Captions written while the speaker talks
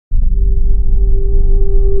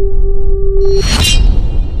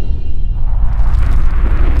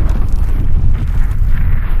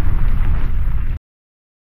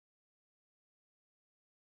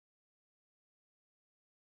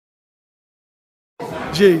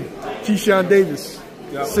G, Keyshawn Davis,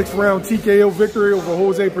 Yep. 6th round TKO victory over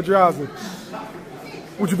Jose Pedraza.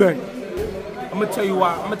 What you think? I'm gonna tell you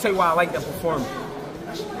why. I like that performance.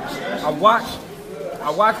 I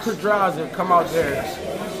watched Pedraza come out there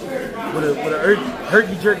with a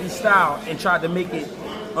herky-jerky style and tried to make it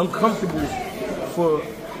uncomfortable for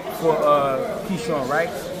Keyshawn, right?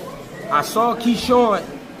 I saw Keyshawn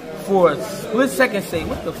for a split second say,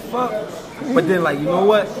 "What the fuck?" But then, like, you know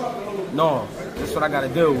what? No, that's what I got to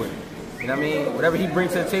deal with. You know what I mean? Whatever he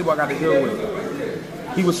brings to the table, I got to deal with it.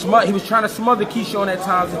 He was smart. He was trying to smother Keyshawn at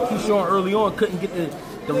times, and Keyshawn early on couldn't get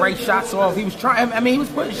the right shots off. He was trying. I mean, he was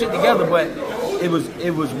putting shit together, but it was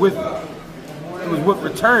with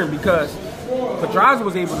return because Pedraza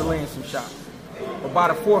was able to land some shots. But by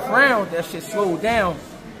the 4th round, that shit slowed down.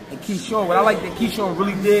 And Keyshawn, what I like that Keyshawn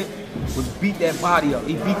really did was beat that body up.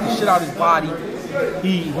 He beat the shit out of his body.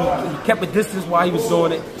 He kept a distance while he was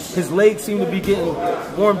doing it. His legs seemed to be getting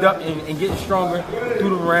warmed up and getting stronger through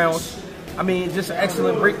the rounds. I mean, just an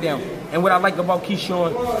excellent breakdown. And what I like about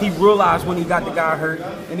Keyshawn, he realized when he got the guy hurt,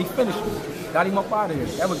 and he finished him. Got him up out of here.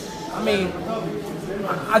 That was, I mean,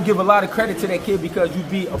 I give a lot of credit to that kid because you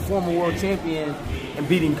beat a former world champion and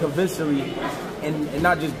beat him convincingly, and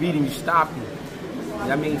not just beat him, you stopped him. You know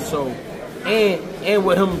what I mean? So, and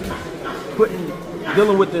with him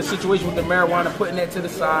dealing with the situation with the marijuana, putting that to the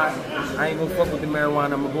side. I ain't gonna fuck with the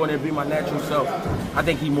marijuana. I'm gonna go in there and be my natural self. I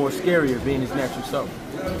think he's more scarier being his natural self.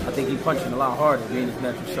 I think he's punching a lot harder being his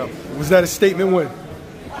natural self. Was that a statement win?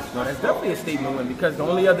 No, that's definitely a statement win because the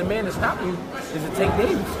only other man that's stopping him is a Tank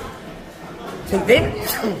Davis.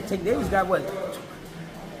 Tank Davis got what?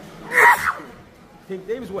 Tank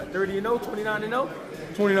Davis what? 30-0, 29-0?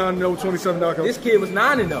 29-0, 27 knockouts. This kid was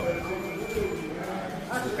 9-0.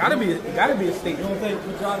 Gotta be a statement. You don't think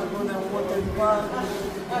Pedraza going down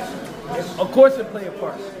 135? Of course it play a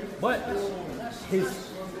part, but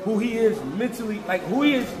who he is mentally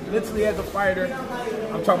as a fighter.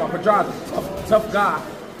 I'm talking about Pedraza, tough guy,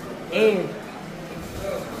 and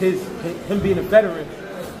him being a veteran,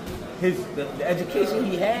 the education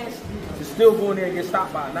he has to still go in there and get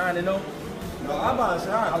stopped by 9-0. No, I'm about to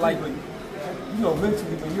say, I like it. You know,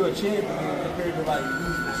 mentally, when you're a champion compared to like,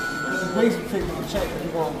 you basically taking a check if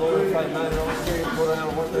you're going to go and fight 9-0, go down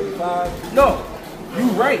to 135. No,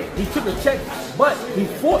 you're right. He took a check, but he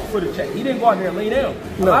fought for the check. He didn't go out there and lay down.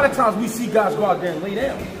 No. A lot of times we see guys go out there and lay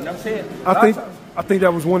down. You know what I'm saying? I think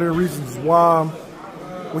that was one of the reasons why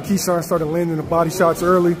when Keyshawn started landing the body shots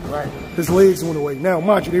early, right, his legs went away. Now,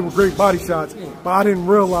 mind you, they were great body shots, but I didn't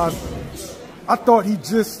realize. I thought he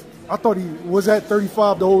was at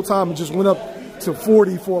 35 the whole time and just went up to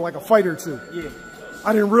 40 for like a fight or two. Yeah.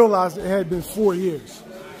 I didn't realize it had been 4 years.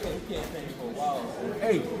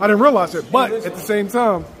 Hey, I didn't realize it, but at the same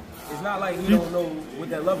time, it's not like he don't know what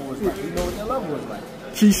that level was like. He know what that level was like.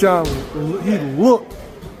 Keyshawn,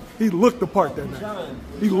 he looked the part that night.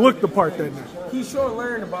 He looked the part that night. Keyshawn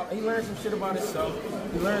learned some shit about himself.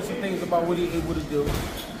 He learned some things about what he able to do.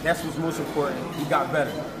 That's what's most important. He got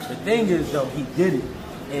better. The thing is, though, he did it.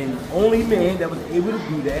 And the only man that was able to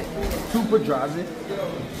do that to Pedraza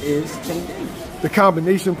is Tank Davis. The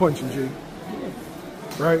combination punching, G.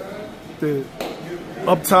 Right? The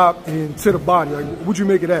up top and to the body. Like, what'd you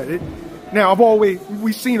make of that? Now,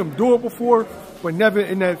 we've seen him do it before, but never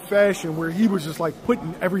in that fashion where he was just like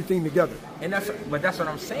putting everything together. And that's what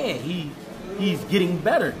I'm saying. He's getting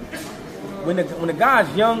better. When the guy's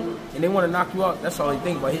young and they want to knock you out, that's all they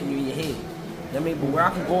think about, hitting you in your head. You know what I mean? But where I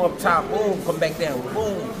can go up top, boom, come back down,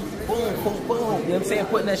 boom, boom, boom, boom. You know what I'm saying?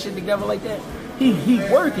 Putting that shit together like that. He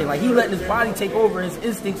working. Like, he letting his body take over, his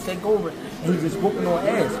instincts take over, and he's just whooping on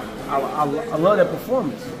ass. I love that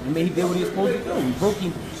performance. I mean, he did what he was supposed to do.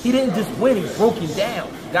 He didn't just win, he broke him down.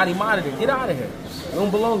 Got him out of there. Get out of here. You don't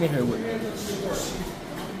belong in here with me.